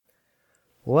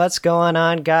What's going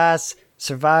on, guys?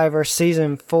 Survivor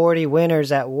Season 40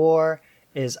 Winners at War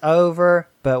is over,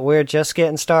 but we're just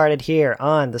getting started here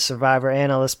on the Survivor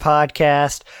Analyst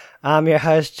Podcast. I'm your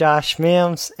host, Josh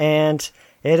Mims, and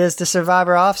it is the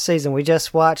Survivor off-season. We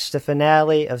just watched the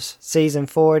finale of Season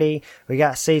 40. We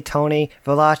got to see Tony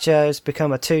Velachos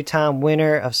become a two-time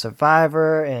winner of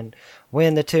Survivor and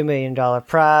win the $2 million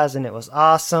prize, and it was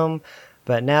awesome.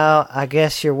 But now, I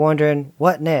guess you're wondering,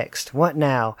 what next? What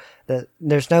now?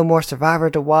 There's no more Survivor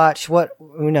to watch.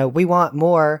 We want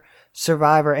more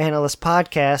Survivor Analyst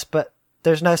Podcast, but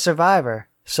there's no Survivor.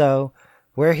 So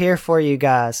we're here for you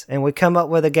guys, and we come up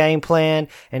with a game plan,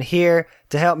 and here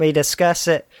to help me discuss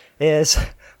it is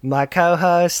my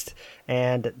co-host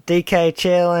and DK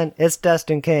chillin'. It's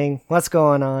Dustin King. What's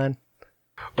going on?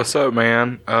 What's up,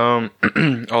 man?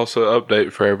 Also,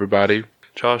 update for everybody.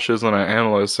 Josh isn't an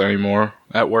analyst anymore.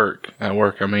 At work, I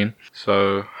mean.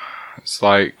 So it's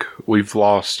like we've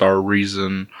lost our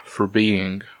reason for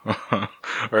being,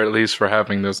 or at least for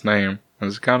having this name.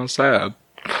 It's kind of sad.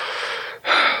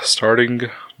 Starting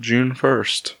June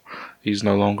 1st, he's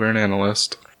no longer an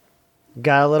analyst.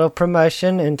 Got a little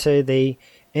promotion into the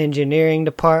engineering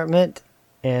department,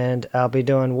 and I'll be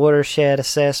doing watershed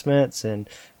assessments and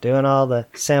doing all the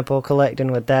sample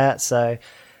collecting with that. So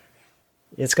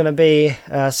it's going to be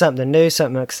something new,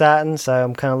 something exciting, so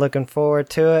I'm kind of looking forward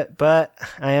to it. But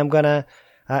I am going to,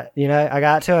 I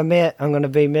got to admit, I'm going to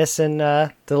be missing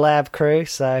the lab crew.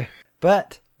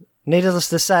 But needless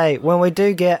to say, when we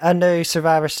do get a new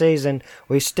Survivor season,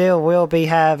 we still will be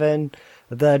having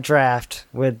the draft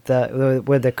with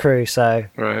the crew. So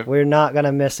right. We're not going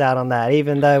to miss out on that,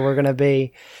 even though we're going to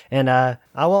be I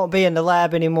won't be in the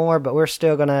lab anymore, but we're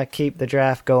still going to keep the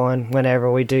draft going whenever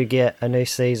we do get a new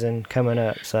season coming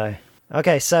up. So,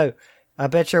 okay, so I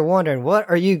bet you're wondering, what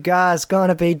are you guys going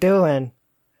to be doing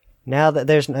now that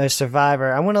there's no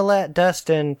Survivor? I'm going to let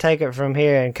Dustin take it from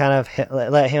here and kind of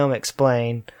let him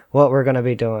explain what we're going to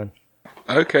be doing.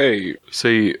 Okay,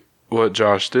 see, what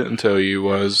Josh didn't tell you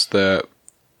was that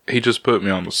he just put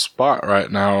me on the spot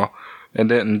right now and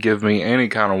didn't give me any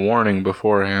kind of warning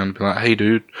beforehand. Be like, hey,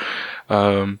 dude,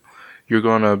 you're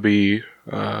going to be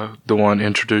the one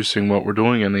introducing what we're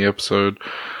doing in the episode.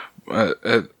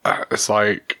 It's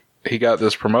like he got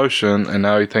this promotion and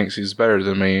now he thinks he's better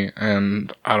than me,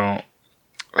 and I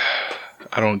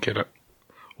don't get it.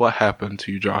 What happened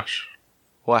to you, Josh?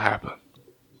 What happened?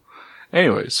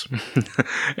 Anyways,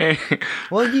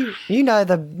 well, you know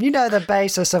the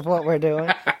basis of what we're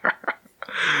doing.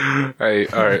 Hey,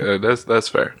 all right, that's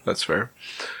fair. That's fair.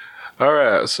 All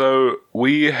right, so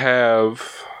we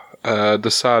have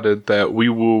decided that we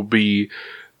will be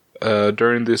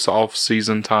during this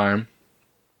off-season time,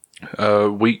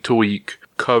 week to week,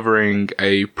 covering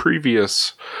a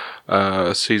previous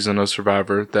season of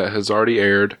Survivor that has already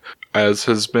aired, as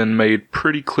has been made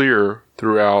pretty clear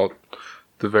throughout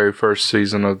the very first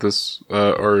season of this,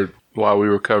 or while we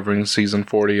were covering season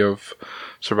 40 of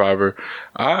Survivor.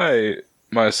 I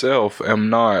myself am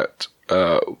not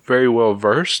very well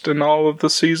versed in all of the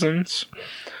seasons,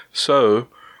 so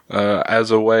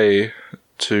as a way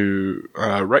to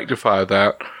rectify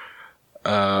that,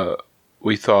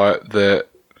 we thought that,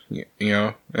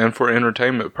 and for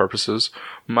entertainment purposes,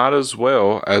 might as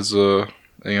well, as a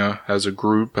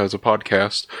group, as a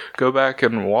podcast, go back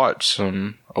and watch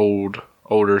some older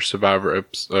Survivor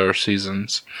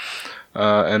seasons.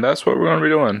 And that's what we're going to be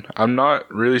doing. I'm not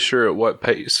really sure at what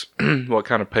pace, what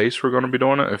kind of pace we're going to be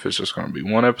doing it. If it's just going to be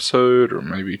one episode or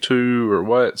maybe two or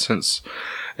what, since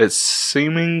it's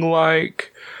seeming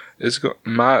like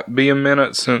might be a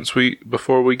minute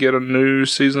before we get a new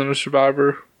season of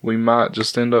Survivor. We might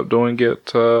just end up doing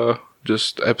it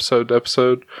just episode to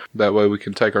episode. That way we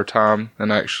can take our time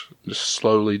and actually just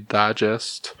slowly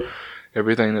digest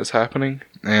everything that's happening.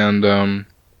 And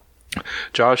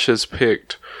Josh has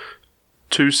picked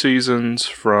 2 seasons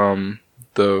from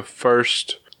the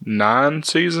first 9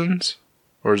 seasons,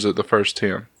 or is it the first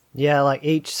 10? Yeah, like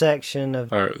each section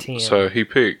of All right, 10. So he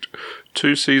picked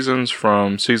 2 seasons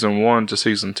from season 1 to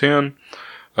season 10,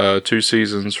 2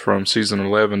 seasons from season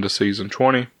 11 to season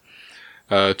 20,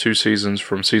 2 seasons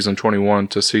from season 21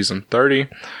 to season 30,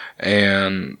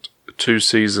 and 2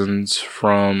 seasons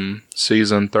from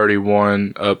season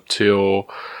 31 up till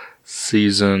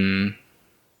season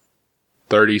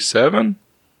 37?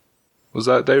 Was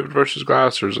that David versus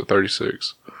Goliath, or is it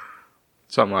 36?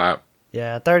 Something like that.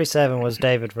 Yeah, 37 was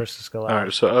David versus Goliath.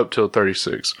 Alright, so up till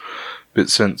 36. But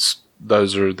since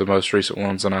those are the most recent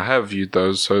ones, and I have viewed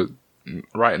those, so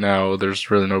right now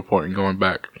there's really no point in going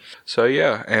back. So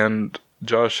yeah, and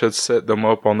Josh had set them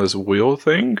up on this wheel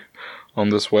thing on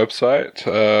this website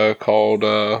called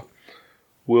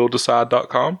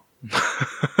we'll-decide.com.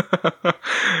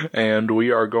 And we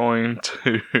are going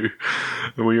to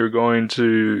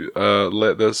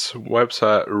let this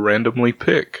website randomly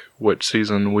pick which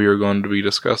season we are going to be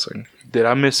discussing. Did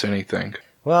I miss anything?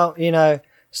 Well,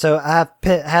 so I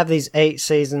have these 8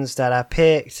 seasons that I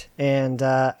picked, and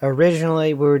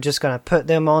originally we were just going to put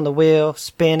them on the wheel,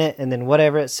 spin it, and then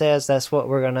whatever it says, that's what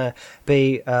we're going to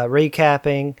be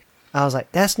recapping. I was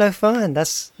like, that's no fun.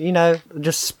 That's,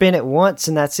 just spin it once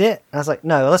and that's it. I was like,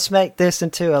 no, let's make this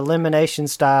into elimination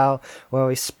style where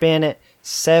we spin it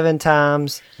 7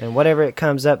 times and whatever it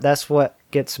comes up, that's what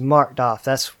gets marked off.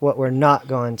 That's what we're not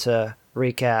going to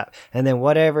recap. And then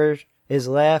whatever is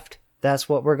left, that's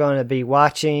what we're going to be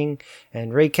watching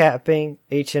and recapping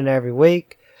each and every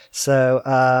week. So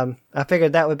I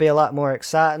figured that would be a lot more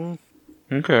exciting.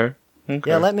 Okay.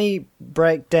 Yeah, let me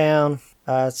break down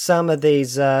some of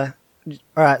these.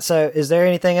 All right, so is there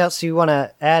anything else you want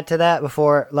to add to that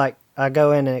before, I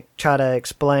go in and try to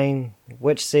explain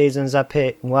which seasons I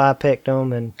picked and why I picked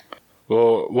them? And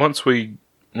well, once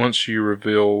you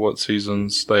reveal what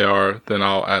seasons they are, then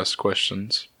I'll ask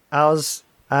questions. I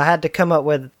had to come up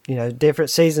with different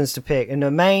seasons to pick, and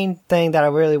the main thing that I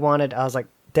really wanted, I was like,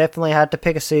 definitely had to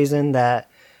pick a season that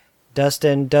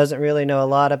Dustin doesn't really know a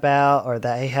lot about or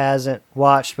that he hasn't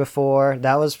watched before.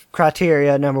 That was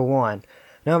criteria number 1.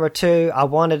 Number 2, I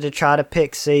wanted to try to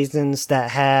pick seasons that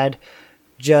had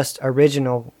just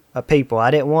original people.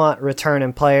 I didn't want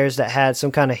returning players that had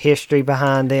some kind of history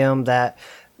behind them that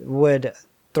would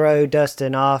throw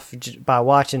Dustin off by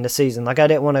watching the season. I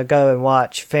didn't want to go and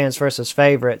watch Fans versus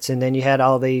Favorites, and then you had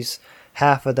all these,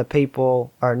 half of the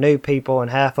people are new people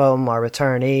and half of them are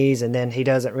returnees, and then he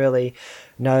doesn't really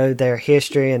know their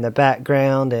history and the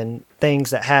background, and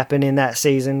things that happen in that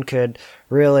season could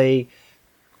really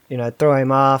throw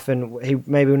him off and he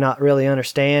maybe not really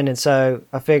understand. And so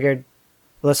I figured,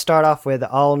 let's start off with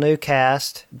the all new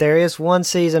cast. There is one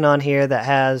season on here that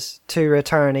has 2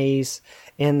 returnees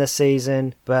in the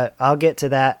season, but I'll get to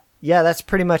that. Yeah, that's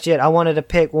pretty much it. I wanted to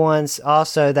pick ones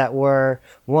also that were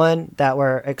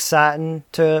exciting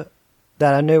that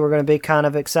I knew were going to be kind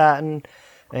of exciting,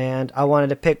 and I wanted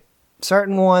to pick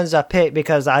certain ones I picked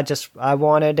because I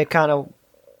wanted to kind of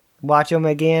watch them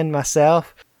again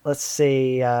myself. Let's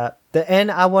see. The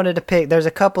end I wanted to pick, there's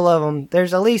a couple of them.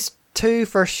 There's at least 2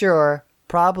 for sure,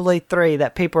 probably 3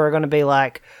 that people are going to be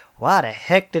like, why the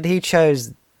heck did he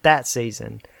choose that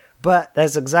season? But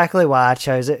that's exactly why I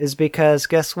chose it, is because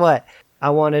guess what?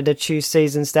 I wanted to choose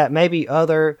seasons that maybe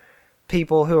other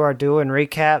people who are doing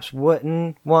recaps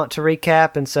wouldn't want to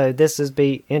recap, and so this would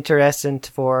be interesting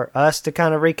for us to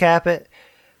kind of recap it.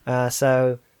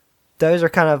 So those are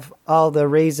kind of all the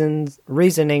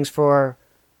reasonings for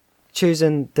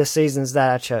choosing the seasons that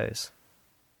I chose.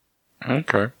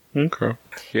 Okay.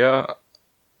 Yeah,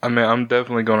 I mean, I'm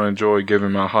definitely going to enjoy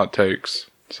giving my hot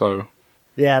takes, so...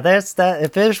 Yeah, there's that.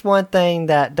 If there's one thing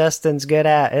that Dustin's good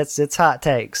at, it's hot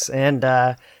takes, and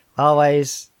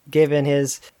always giving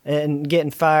and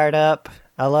getting fired up.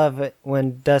 I love it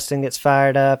when Dustin gets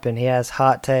fired up and he has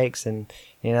hot takes, and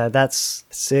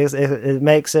it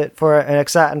makes it for an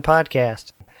exciting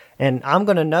podcast. And I'm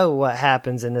going to know what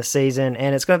happens in this season,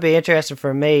 and it's going to be interesting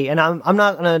for me. And I'm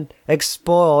not going to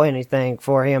spoil anything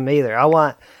for him either. I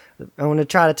want to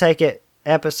try to take it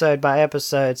episode by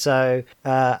episode, so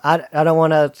I don't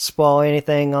want to spoil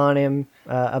anything on him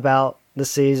about the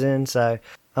season. So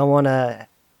I want to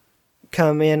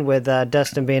come in with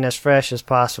Dustin being as fresh as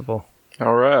possible.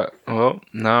 All right. Well,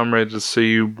 now I'm ready to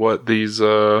see what these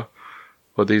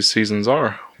seasons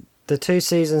are. The 2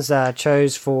 seasons that I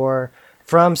chose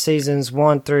from seasons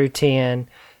 1 through 10.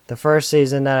 The first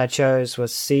season that I chose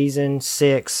was season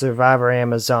 6, Survivor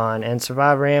Amazon. And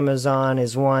Survivor Amazon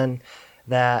is one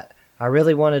that I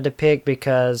really wanted to pick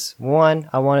because, 1,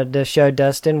 I wanted to show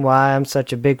Dustin why I'm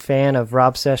such a big fan of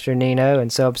Rob Cesternino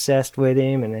and so obsessed with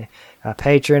him and a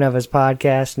patron of his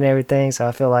podcast and everything. So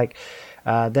I feel like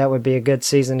that would be a good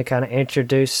season to kind of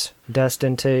introduce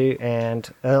Dustin to,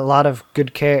 and a lot of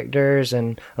good characters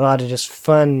and a lot of just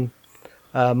fun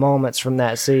moments from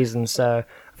that season. So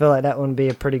I feel like that one would be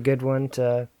a pretty good one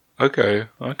to... Okay.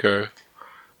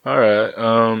 All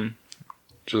right.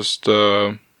 Just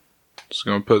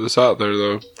gonna put this out there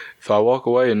though. If I walk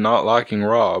away and not liking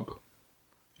Rob,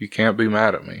 you can't be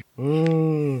mad at me.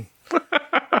 All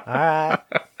right.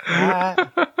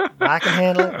 I can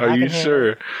handle it. Are you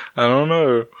sure? I don't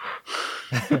know.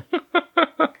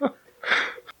 All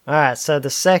right. So the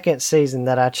second season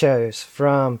that I chose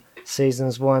from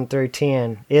seasons 1 through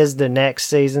 10 is the next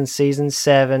season, season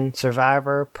 7,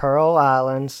 Survivor Pearl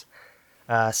Islands.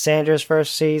 Sandra's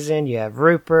first season. You have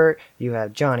Rupert. You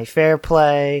have Johnny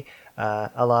Fairplay.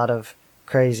 a lot of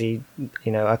crazy,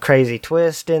 a crazy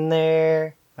twist in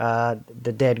there.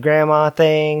 The dead grandma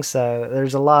thing. So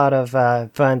there's a lot of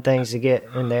fun things to get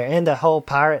in there, and the whole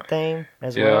pirate thing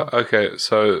as well. Yeah. Okay.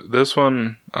 So this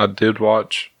one I did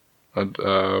watch,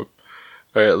 or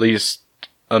at least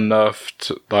enough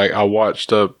to like I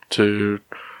watched up to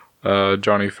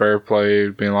Johnny Fairplay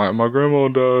being like, "My grandma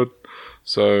died."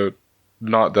 So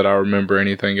not that I remember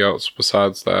anything else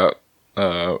besides that.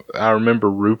 I remember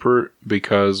Rupert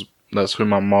because that's who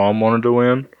my mom wanted to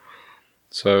win.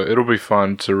 So it'll be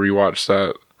fun to rewatch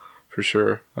that for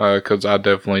sure. Because I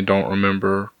definitely don't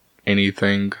remember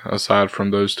anything aside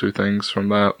from those two things from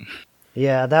that.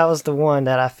 Yeah, that was the one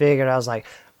that I figured. I was like,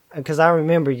 because I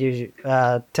remember you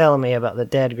telling me about the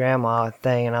dead grandma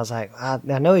thing, and I was like, I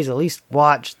know he's at least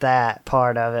watched that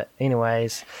part of it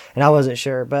anyways, and I wasn't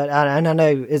sure. But I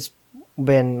know it's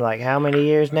been like how many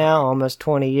years now? Almost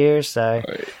 20 years, so...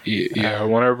 Yeah,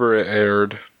 whenever it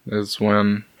aired is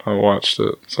when I watched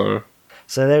it, so...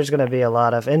 So there's going to be a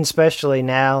lot of, and especially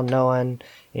now knowing,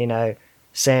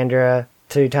 Sandra,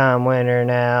 2-time winner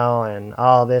now, and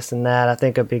all this and that, I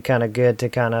think it'd be kind of good to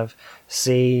kind of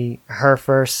see her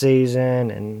first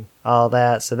season and all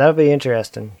that. So that'll be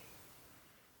interesting.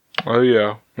 Oh,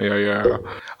 yeah.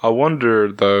 I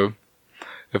wonder, though,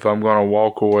 if I'm going to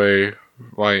walk away,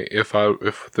 like, if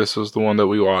this is the one that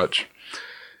we watch,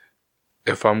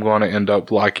 if I'm going to end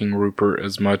up liking Rupert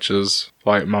as much as,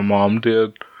 like, my mom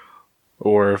did,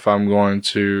 or if I'm going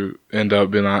to end up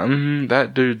being like,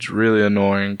 that dude's really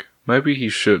annoying. Maybe he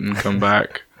shouldn't come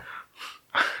back.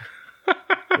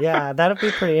 Yeah, that'll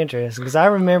be pretty interesting. Because I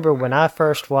remember when I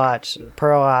first watched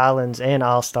Pearl Islands and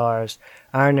All Stars,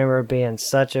 I remember being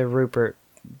such a Rupert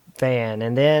fan.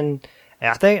 And then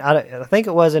I think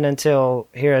it wasn't until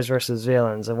Heroes vs.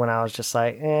 Villains and when I was just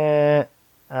like, this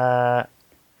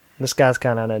guy's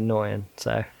kind of annoying.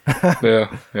 So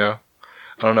Yeah.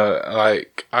 I don't know,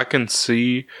 like, I can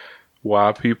see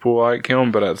why people like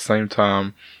him, but at the same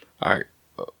time,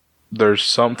 there's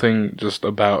something just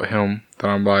about him that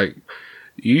I'm like,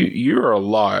 you're a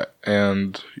lot,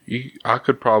 and I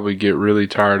could probably get really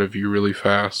tired of you really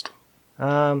fast.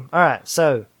 Alright,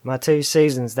 so, my 2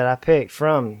 seasons that I picked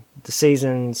from the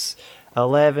seasons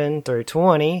 11 through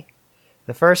 20,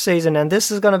 the first season, and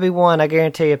this is going to be one I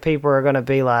guarantee you people are going to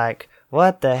be like,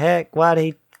 what the heck, why did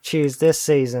he choose this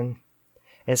season?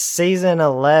 It's season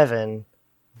 11,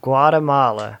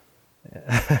 Guatemala.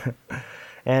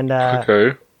 And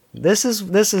okay. This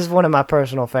is one of my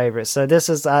personal favorites. So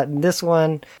this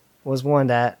one was one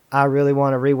that I really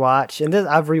want to rewatch, and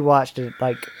I've rewatched it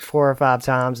like 4 or 5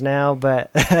 times now.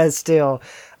 But still,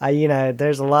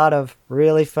 there's a lot of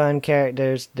really fun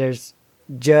characters. There's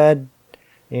Judd,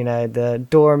 the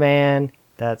doorman.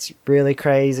 That's really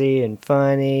crazy and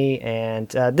funny, and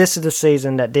this is the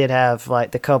season that did have like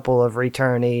the couple of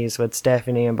returnees with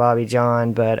Stephanie and Bobby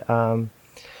John, but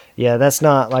yeah, that's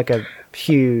not like a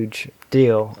huge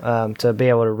deal to be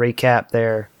able to recap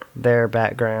their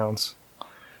backgrounds.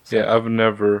 So. Yeah, I've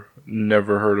never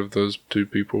heard of those 2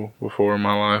 people before in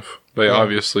my life. They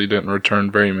obviously didn't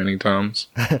return very many times.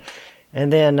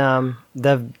 And then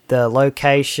the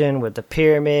location with the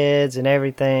pyramids and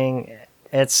everything.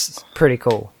 It's pretty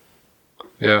cool.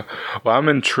 Yeah. Well, I'm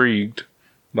intrigued.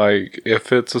 Like,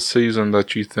 if it's a season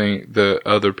that you think that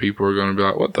other people are going to be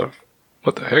like, what the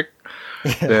heck?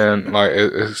 Then, like,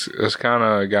 it's kind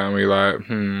of got me like,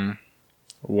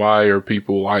 why are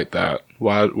people like that?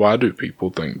 Why do people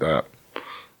think that?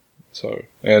 So,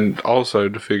 and also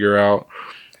to figure out,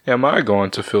 am I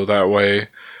going to feel that way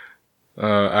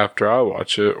after I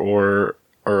watch it, or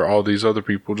are all these other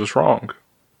people just wrong?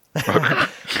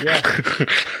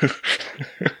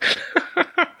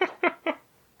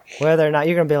 Whether or not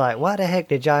you're gonna be like, why the heck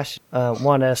did Josh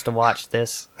want us to watch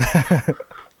this?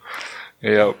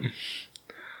 Yep.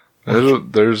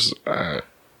 There's I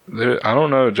don't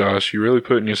know, Josh. You're really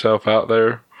putting yourself out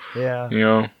there.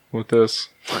 Yeah. With this.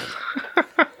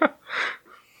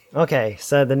 Okay,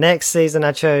 so the next season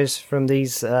I chose from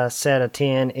these set of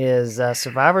 10 is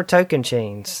Survivor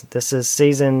Tocantins. This is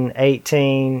season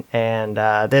 18, and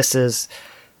this is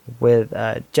with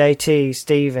JT,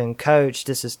 Steve, and Coach.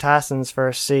 This is Tyson's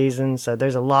first season, so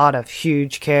there's a lot of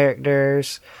huge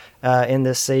characters in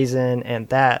this season, and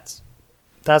that's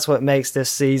what makes this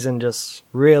season just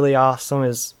really awesome.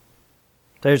 Is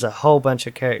there's a whole bunch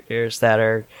of characters that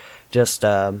are just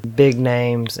big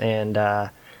names, and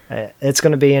it's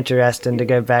going to be interesting to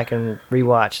go back and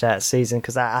rewatch that season,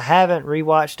 because I haven't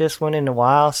rewatched this one in a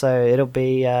while, so it'll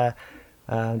be to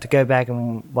go back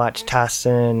and watch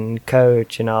Tyson,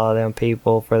 Coach, and all of them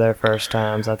people for their first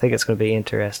times. I think it's going to be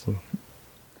interesting.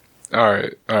 All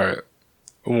right.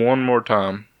 one more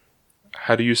time.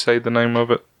 How do you say the name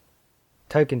of it?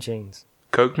 Tocantins.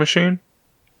 Coke machine?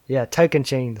 Yeah,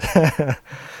 Tocantins.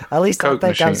 At least Coke I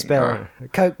think I'm machine, spelling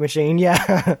it. Coke machine,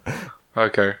 yeah.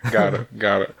 Okay, got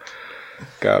it.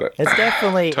 It's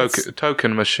definitely...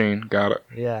 Token machine, got it.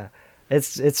 Yeah.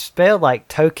 It's spelled like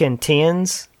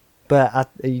Tocantins, but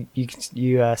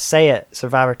you say it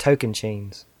Survivor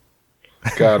Tocantins.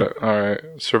 Got it. All right.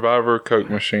 Survivor Coke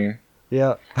machine.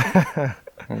 Yep.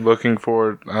 I'm looking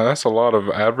forward. That's a lot of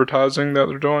advertising that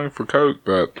they're doing for Coke,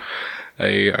 but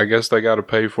hey, I guess they got to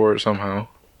pay for it somehow.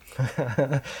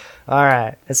 All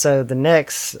right. And so the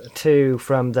next two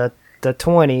from the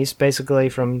 20s, basically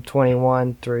from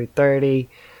 21 through 30,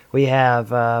 we have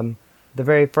the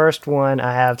very first one.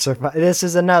 I have this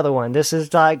is another one. This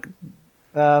is like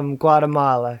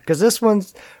Guatemala, because this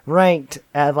one's ranked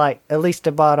at like at least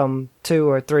the bottom 2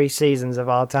 or 3 seasons of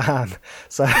all time.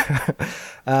 So,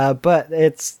 but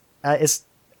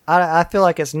I feel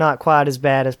like it's not quite as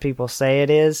bad as people say it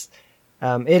is.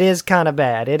 It is kind of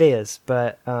bad. It is,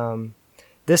 but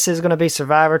this is going to be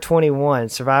Survivor 21,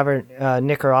 Survivor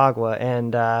Nicaragua,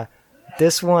 and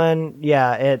this one,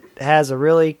 yeah, it has a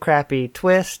really crappy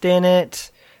twist in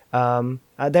it.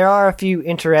 There are a few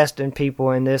interesting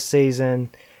people in this season,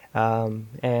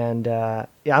 and yeah,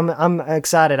 I'm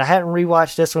excited. I hadn't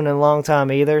rewatched this one in a long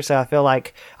time either, so I feel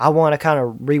like I want to kind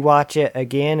of rewatch it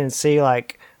again and see,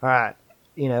 like, all right,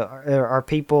 you know, are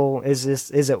people, is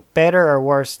it better or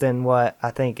worse than what I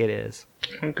think it is?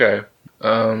 Okay.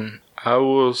 I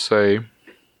will say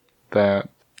that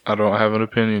I don't have an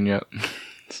opinion yet.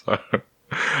 So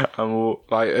I'm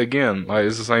like, again, like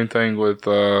it's the same thing with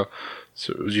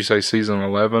so would you say season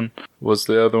 11 was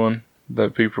the other one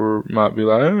that people might be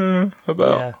like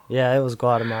about? Yeah, it was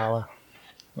Guatemala.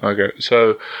 Okay,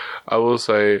 so I will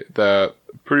say that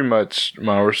pretty much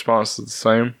my response is the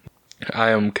same.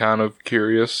 I am kind of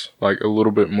curious, like a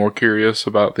little bit more curious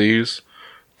about these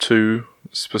two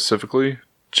specifically,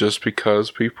 just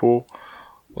because people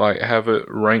like have it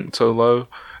ranked so low,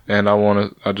 and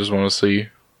I just want to see.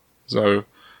 So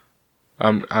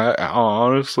I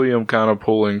honestly am kind of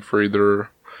pulling for either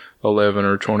 11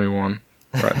 or 21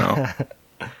 right now.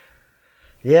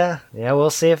 Yeah, we'll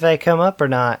see if they come up or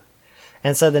not.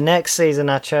 And so the next season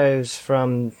I chose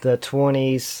from the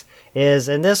 20s is,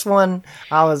 and this one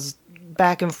I was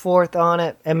back and forth on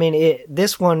it. I mean,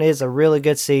 this one is a really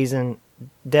good season,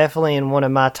 definitely in one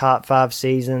of my top 5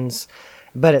 seasons.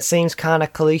 But it seems kind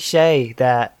of cliche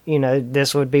that, you know,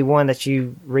 this would be one that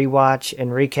you rewatch and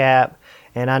recap.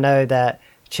 And I know that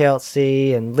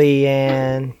Chelsea and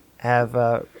Leanne have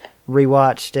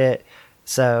rewatched it.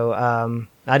 So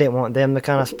I didn't want them to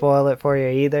kind of spoil it for you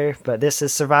either. But this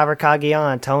is Survivor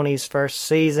Cagayan, Tony's first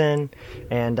season.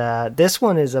 And this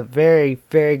one is a very,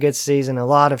 very good season. A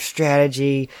lot of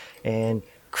strategy and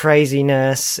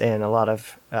craziness and a lot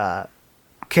of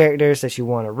characters that you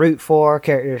want to root for,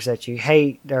 characters that you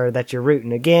hate or that you're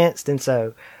rooting against. And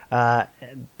so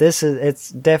it's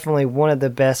definitely one of the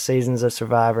best seasons of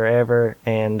Survivor ever.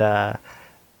 And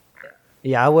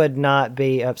yeah, I would not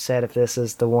be upset if this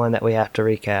is the one that we have to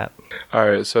recap. All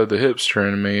right, so the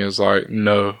hipster in me is like,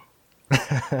 no.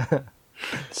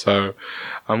 So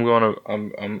I'm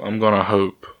gonna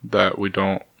hope that we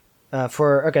don't.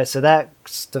 So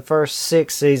that's the first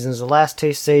 6 seasons. The last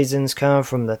 2 seasons come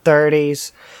from the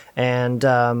 30s, and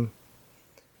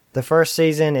the first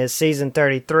season is season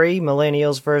 33,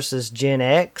 Millennials versus Gen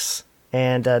X,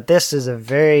 and this is a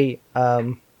very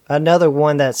another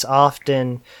one that's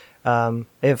often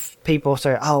if people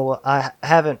say, "Oh, well,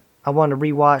 I want to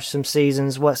rewatch some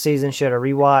seasons. What season should I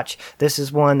rewatch?" This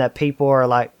is one that people are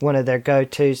like one of their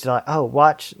go-tos. They're like, "Oh,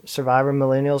 watch Survivor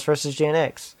Millennials versus Gen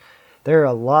X." There are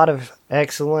a lot of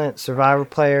excellent Survivor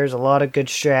players, a lot of good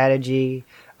strategy,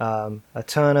 a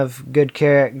ton of good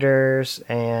characters,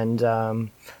 and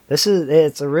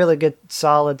it's a really good,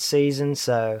 solid season.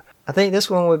 So I think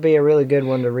this one would be a really good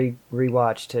one to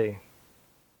rewatch too.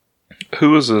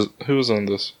 Who was on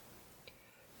this?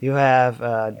 You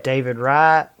have David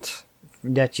Wright,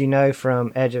 that you know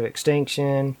from Edge of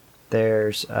Extinction.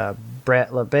 There's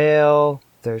Brett LaBelle.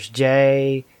 There's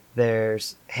Jay.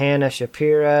 There's Hannah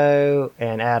Shapiro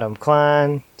and Adam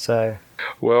Klein. So,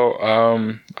 well,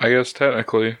 I guess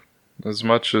technically, as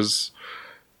much as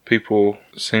people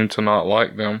seem to not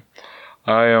like them,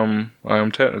 I am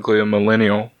technically a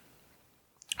millennial.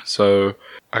 So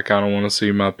I kind of want to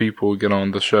see my people get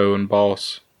on the show and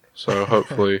boss. So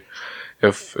hopefully,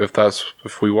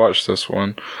 if we watch this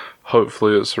one,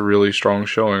 hopefully it's a really strong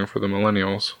showing for the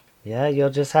millennials. Yeah, you'll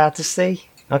just have to see.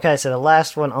 Okay, so the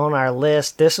last one on our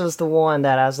list, this was the one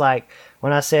that I was like,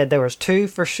 when I said there was 2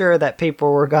 for sure that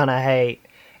people were going to hate,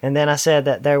 And then I said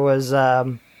that there was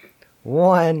another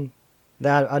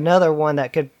one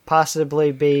that could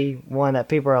possibly be one that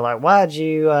people are like, why'd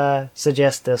you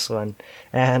suggest this one?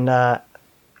 And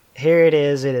here it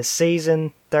is. It is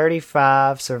season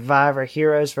 35, Survivor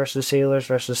Heroes versus Healers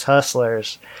versus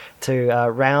Hustlers, to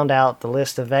round out the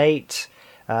list of 8.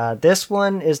 This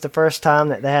one is the first time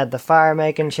that they had the fire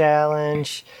making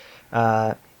challenge.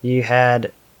 You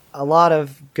had a lot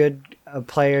of good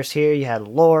players here. You had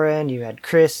Lauren, you had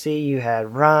Chrissy, you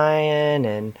had Ryan,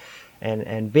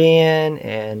 and Ben,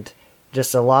 and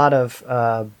just a lot of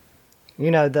I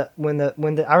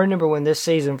remember when this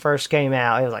season first came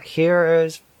out, it was like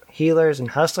Heroes, Healers,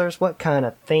 and Hustlers. What kind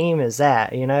of theme is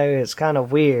that? It's kind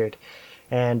of weird,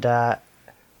 and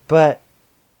but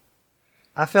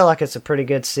I feel like it's a pretty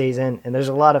good season, and there's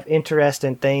a lot of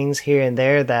interesting things here and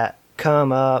there that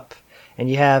come up, and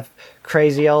you have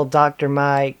crazy old Dr.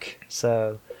 Mike,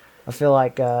 so I feel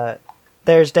like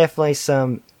there's definitely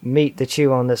some meat to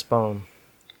chew on this bone.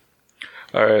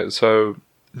 All right, so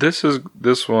this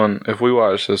one. If we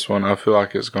watch this one, I feel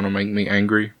like it's going to make me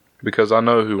angry because I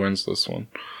know who wins this one,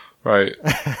 right?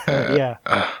 Yeah.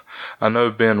 I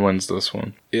know Ben wins this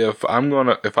one. If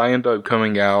I end up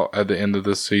coming out at the end of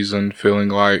this season feeling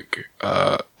like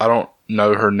I don't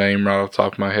know her name right off the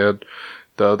top of my head,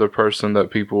 the other person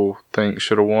that people think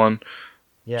should have won,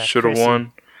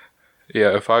 won.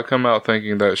 Yeah, if I come out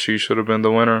thinking that she should have been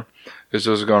the winner, it's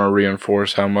just going to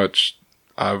reinforce how much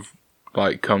I've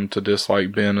come to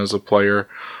dislike Ben as a player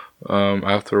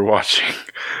after watching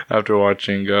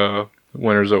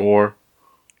Winners at War.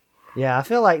 Yeah, I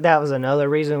feel like that was another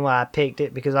reason why I picked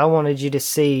it, because I wanted you to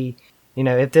see,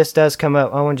 if this does come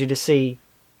up, I want you to see,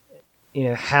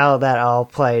 how that all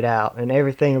played out and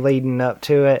everything leading up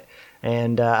to it.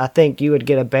 And I think you would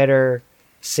get a better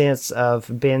sense of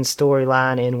Ben's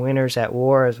storyline in Winners at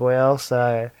War as well.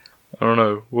 So I don't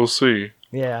know. We'll see.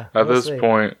 Yeah. At this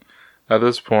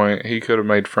point, he could have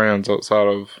made friends outside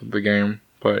of the game,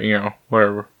 but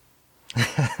whatever.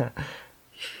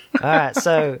 All right,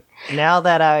 so now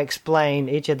that I explained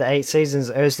each of the 8 seasons,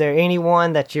 is there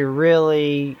anyone that you're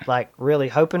really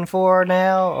hoping for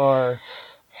now, or?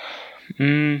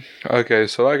 Okay,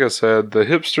 so like I said, the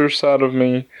hipster side of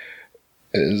me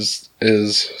is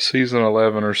season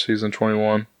 11 or season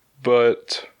 21,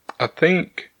 but I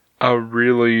think I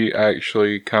really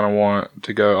actually kind of want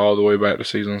to go all the way back to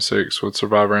season 6 with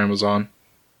Survivor Amazon.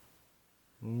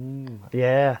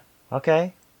 Yeah,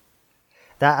 okay.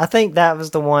 I think that was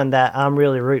the one that I'm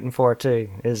really rooting for too,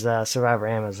 is Survivor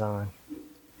Amazon.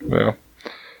 Yeah.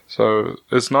 So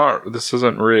this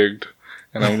isn't rigged,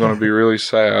 and I'm going to be really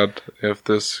sad if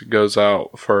this goes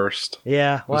out first.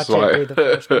 Yeah, watch it be the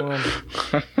first one.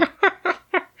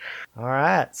 All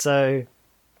right, so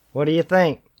what do you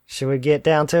think? Should we get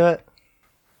down to it?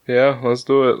 Yeah, let's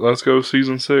do it. Let's go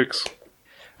season 6.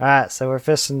 All right, so we're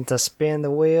fixing to spin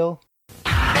the wheel.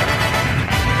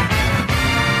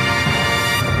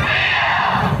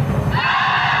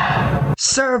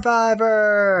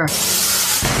 Survivor!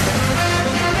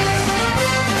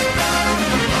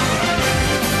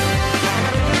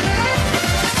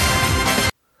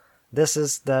 This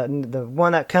is the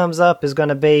one that comes up is going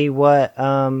to be what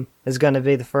is going to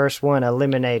be the first one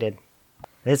eliminated.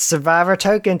 It's Survivor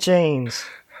Token Chains.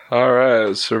 All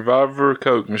right, Survivor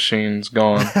Coke Machine's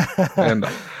gone, and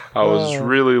I was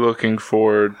really looking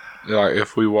forward,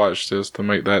 if we watched this, to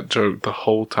make that joke the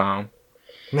whole time.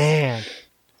 Man.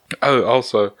 Oh,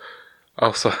 also,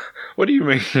 what do you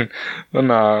mean?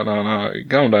 No,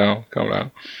 calm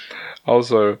down.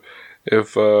 Also,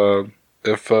 if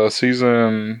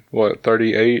season,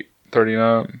 38,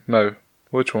 39, no,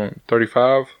 which one,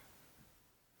 35?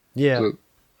 Yeah.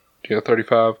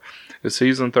 35. If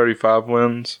season 35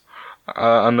 wins,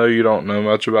 I know you don't know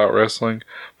much about wrestling,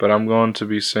 but I'm going to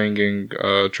be singing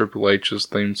Triple H's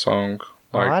theme song,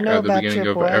 I know at the about beginning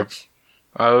Triple of H.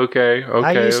 Okay.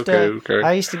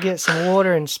 I used to get some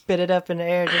water and spit it up in the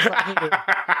air just like he did.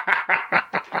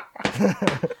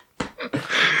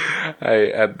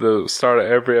 Hey, at the start of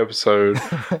every episode,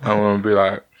 I'm going to be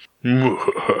like,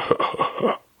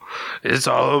 it's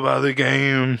all about the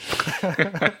game.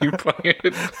 You play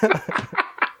it.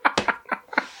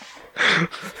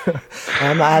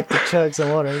 I might have to chug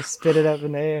some water and spit it up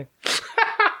in the air.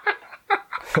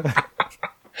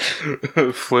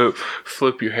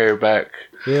 Flip your hair back.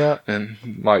 Yeah. And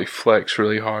flex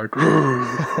really hard.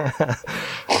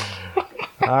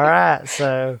 All right,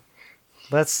 so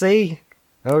let's see.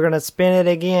 We're going to spin it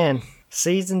again.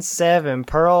 Season 7,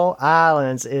 Pearl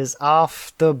Islands is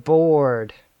off the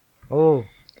board. Oh.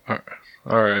 All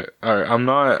right. I'm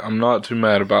not too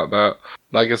mad about that.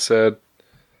 Like I said,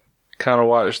 kind of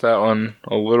watched that one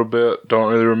a little bit.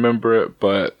 Don't really remember it,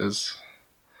 but it's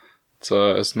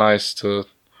nice to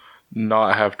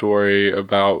not have to worry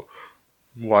about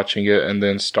watching it and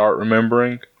then start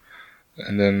remembering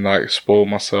and then like spoil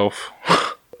myself.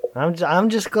 I'm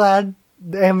just glad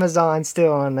Amazon's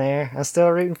still on there. I'm still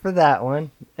rooting for that one.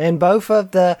 And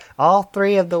all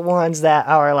three of the ones that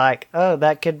are like, oh,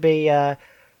 that could be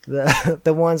the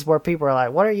ones where people are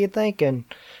like, what are you thinking?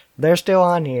 They're still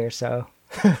on here, so.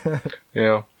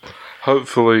 Yeah.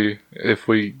 Hopefully, if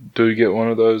we do get one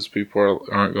of those, people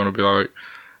aren't going to be like,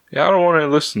 yeah, I don't want to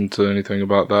listen to anything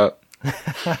about that.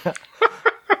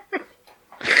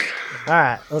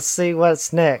 Alright, let's see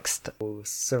what's next.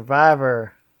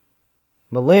 Survivor.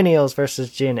 Millennials versus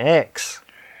Gen X.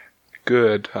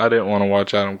 Good. I didn't want to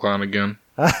watch Adam Klein again.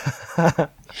 I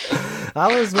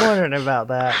was wondering about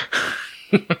that.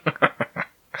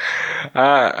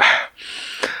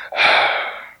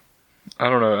 I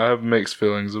don't know. I have mixed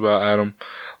feelings about Adam.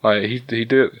 Like he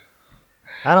did.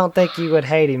 I don't think you would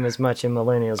hate him as much in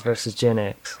Millennials versus Gen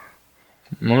X.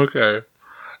 Okay.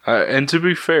 And to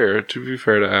be fair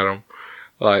to Adam,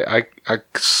 like I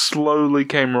slowly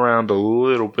came around a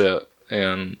little bit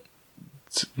in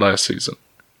last season.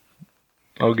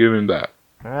 I'll give him that.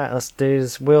 All right, let's do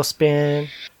this wheel spin.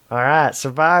 All right,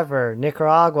 Survivor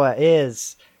Nicaragua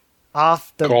is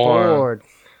off the board.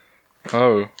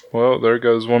 Oh, well, there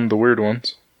goes one of the weird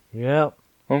ones. Yep.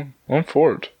 I'm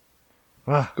for it.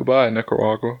 Goodbye,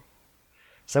 Nicaragua.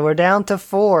 So we're down to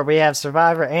 4. We have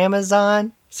Survivor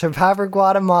Amazon, Survivor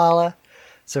Guatemala,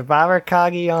 Survivor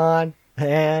Cagayan,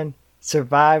 and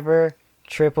Survivor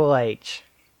Triple H.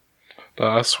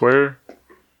 I swear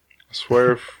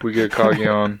if we get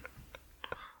Cagayan,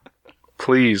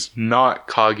 please, not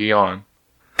Cagayan.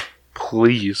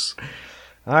 Please.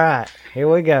 All right, here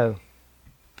we go.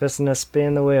 Fixing to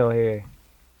spin the wheel here.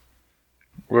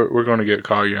 We're going to get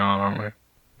Cagayan, aren't we?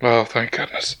 Oh, thank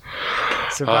goodness.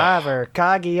 Survivor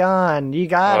Cagayan, you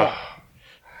got it.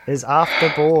 Is off the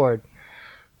board.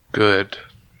 Good.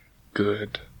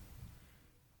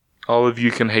 All of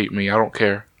you can hate me. I don't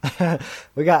care.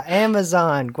 We got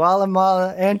Amazon,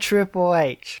 Guatemala, and Triple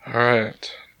H. All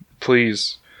right.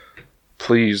 Please,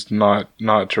 not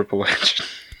Triple H.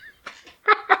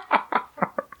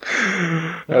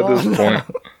 At this point.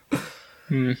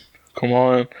 Come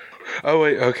on. Oh,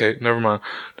 wait. Okay. Never mind.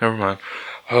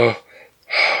 Oh.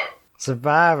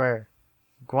 Survivor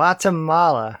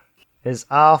Guatemala is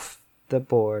off the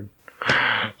board.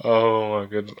 Oh, my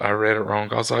goodness. I read it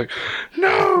wrong. I was like,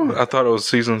 no! I thought it was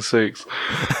season 6.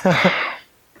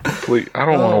 Please. I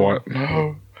don't want to watch.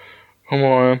 No. Come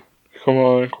on.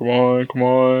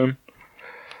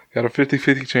 Got a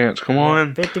 50-50 chance. Come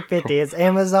on. 50-50. It's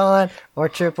Amazon or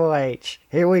Triple H.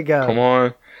 Here we go. Come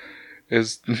on.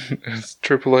 Is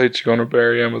Triple H going to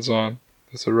bury Amazon?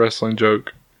 That's a wrestling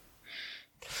joke.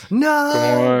 No!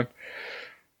 Come on.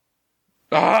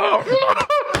 Oh!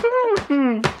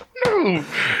 No!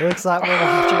 Looks like we're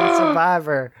watching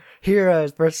Survivor.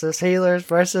 Heroes versus healers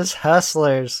versus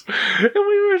hustlers. And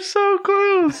we were so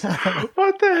close.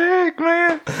 What the heck,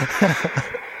 man?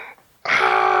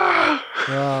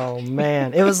 Oh,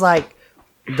 man. It was like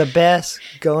the best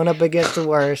going up against the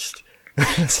worst.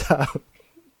 So.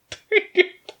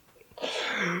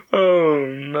 Oh,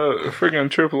 no.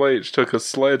 Freaking Triple H took a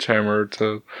sledgehammer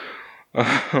to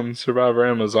Survivor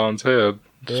Amazon's head.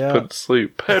 Just put it to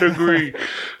sleep. Pedigree.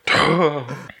 All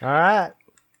right.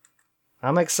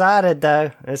 I'm excited,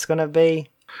 though. It's going to be...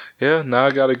 Yeah, now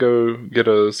I got to go get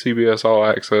a CBS All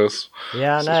Access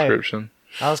subscription.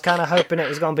 I was kind of hoping it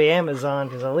was going to be Amazon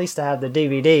because at least I have the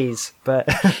DVDs, but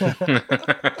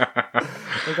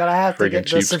we're going to have to get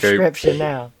the subscription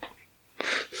now.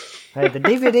 Hey, the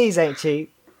DVDs ain't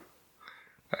cheap.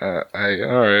 All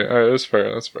right, that's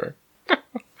fair.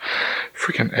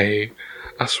 Freaking A.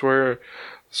 I swear.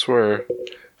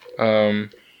 Well,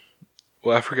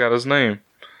 I forgot his name.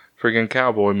 Freaking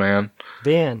cowboy man.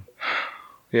 Ben.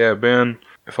 Yeah, Ben.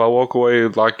 If I walk away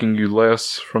liking you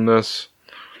less from this,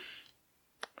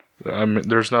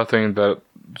 there's nothing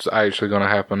that's actually going to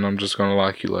happen. I'm just going to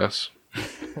like you less.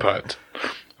 But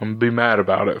I'm going to be mad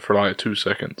about it for like 2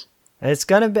 seconds. It's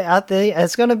going to be, I think,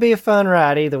 it's going to be a fun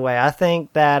ride either way. I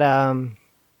think that,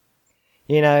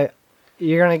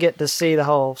 you're going to get to see the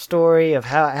whole story of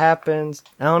how it happens.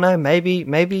 I don't know,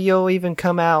 maybe you'll even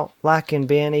come out liking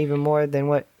Ben even more than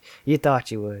what you thought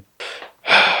you would.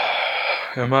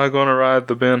 Am I going to ride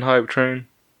the Ben hype train?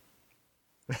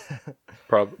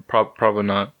 Probably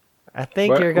not. I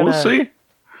think you're going to... We'll see.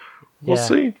 We'll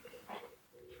see.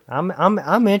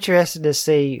 I'm interested to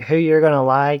see who you're going to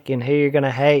like and who you're going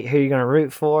to hate, who you're going to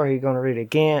root for, who you're going to root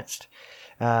against.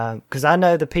 because I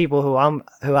know the people who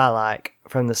I like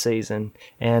from the season,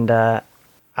 and I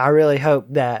really hope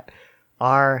that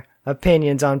our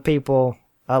opinions on people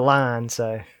align.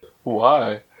 So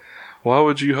why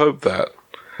would you hope that?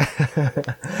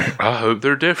 I hope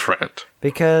they're different.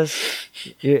 Because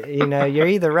you know you're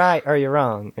either right or you're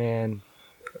wrong, and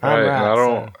I'm right. right. And I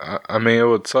don't. So. I mean, it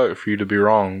would suck for you to be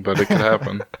wrong, but it could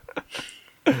happen.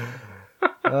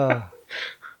 All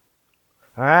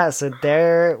right, so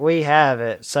there we have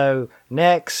it. So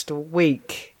next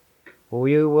week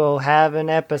we will have an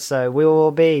episode. We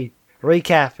will be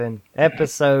recapping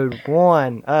episode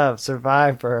 1 of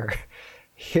Survivor.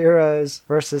 Heroes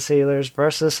versus Healers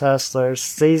versus Hustlers,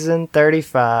 season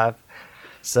 35.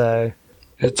 So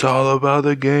it's all about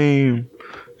the game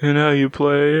and how you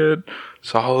play it.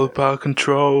 It's all about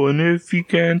control, and if you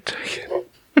can't take it.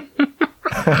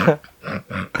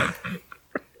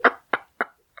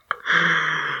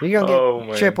 You're gonna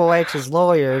get Triple H's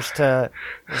lawyers to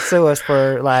sue us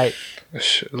for like.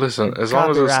 Listen, as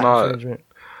long as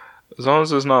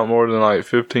it's not more than like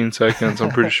 15 seconds,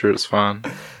 I'm pretty sure it's fine.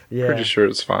 Yeah. Pretty sure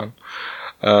it's fine.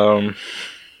 I'm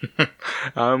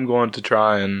going to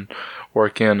try and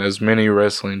work in as many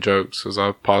wrestling jokes as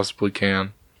I possibly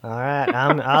can. All right,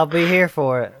 I'll be here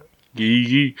for it.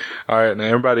 Yee. All right, now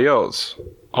everybody else,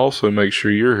 also make sure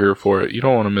you're here for it. You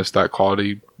don't want to miss that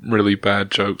quality, really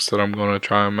bad jokes that I'm going to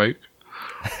try and make.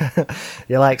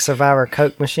 You like Survivor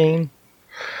Coke Machine?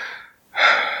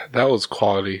 That was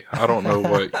quality. I don't know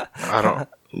what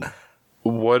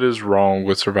what is wrong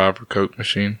with Survivor Coke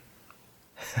Machine.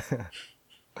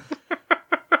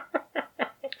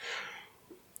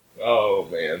 Oh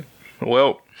man.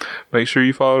 Well, make sure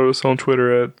you follow us on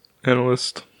Twitter at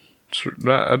Analyst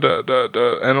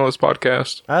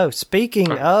Podcast. Oh,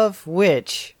 speaking of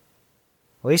which,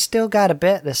 we still got a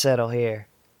bet to settle here.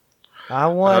 I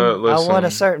won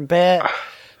a certain bet.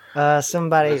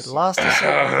 Somebody lost a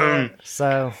certain bet,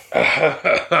 so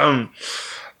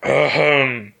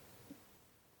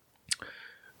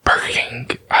Burger King.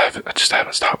 I just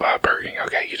haven't stopped by Burger King.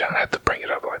 Okay, you don't have to bring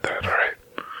it up like that, alright?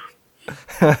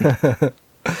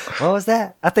 What was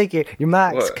that? I think your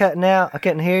mic's cutting out. I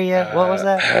couldn't hear you. What was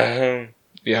that?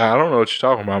 Yeah, I don't know what you're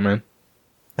talking about, man.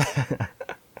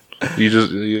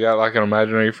 You got like an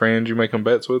imaginary friend you making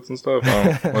bets with and stuff?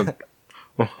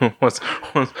 What's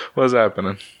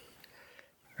happening?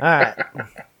 Alright.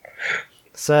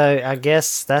 So I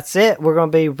guess that's it. We're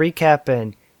gonna be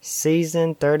recapping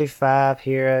Season 35,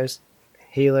 Heroes,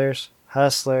 Healers,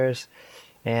 Hustlers,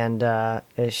 and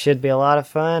it should be a lot of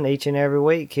fun each and every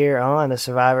week here on the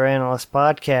Survivor Analyst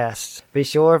Podcast. Be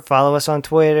sure to follow us on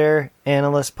Twitter,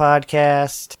 Analyst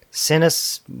Podcast. Send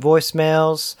us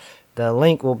voicemails. The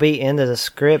link will be in the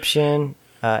description,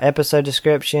 episode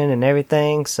description and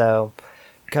everything. So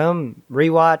come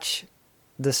rewatch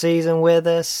the season with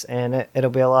us, and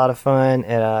it'll be a lot of fun.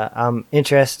 And I'm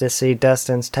interested to see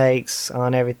Dustin's takes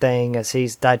on everything as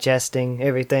he's digesting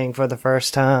everything for the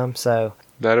first time. So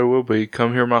that it will be.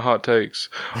 Come hear my hot takes.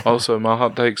 Also, my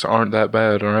hot takes aren't that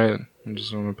bad, alright? I'm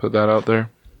just going to put that out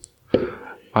there.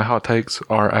 My hot takes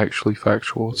are actually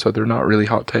factual, so they're not really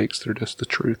hot takes, they're just the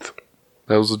truth.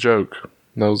 That was a joke.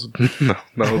 That was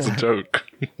a joke.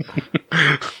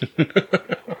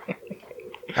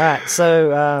 Alright,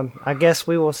 so I guess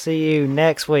we will see you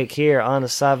next week here on the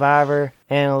Survivor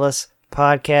Analyst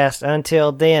Podcast.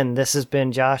 Until then, this has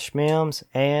been Josh Mims,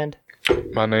 and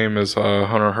my name is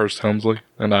Hunter Hurst Helmsley,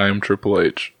 and I am Triple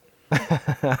H.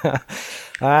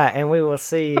 Alright, and we will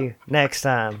see you next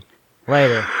time.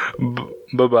 Later.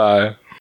 Bye-bye.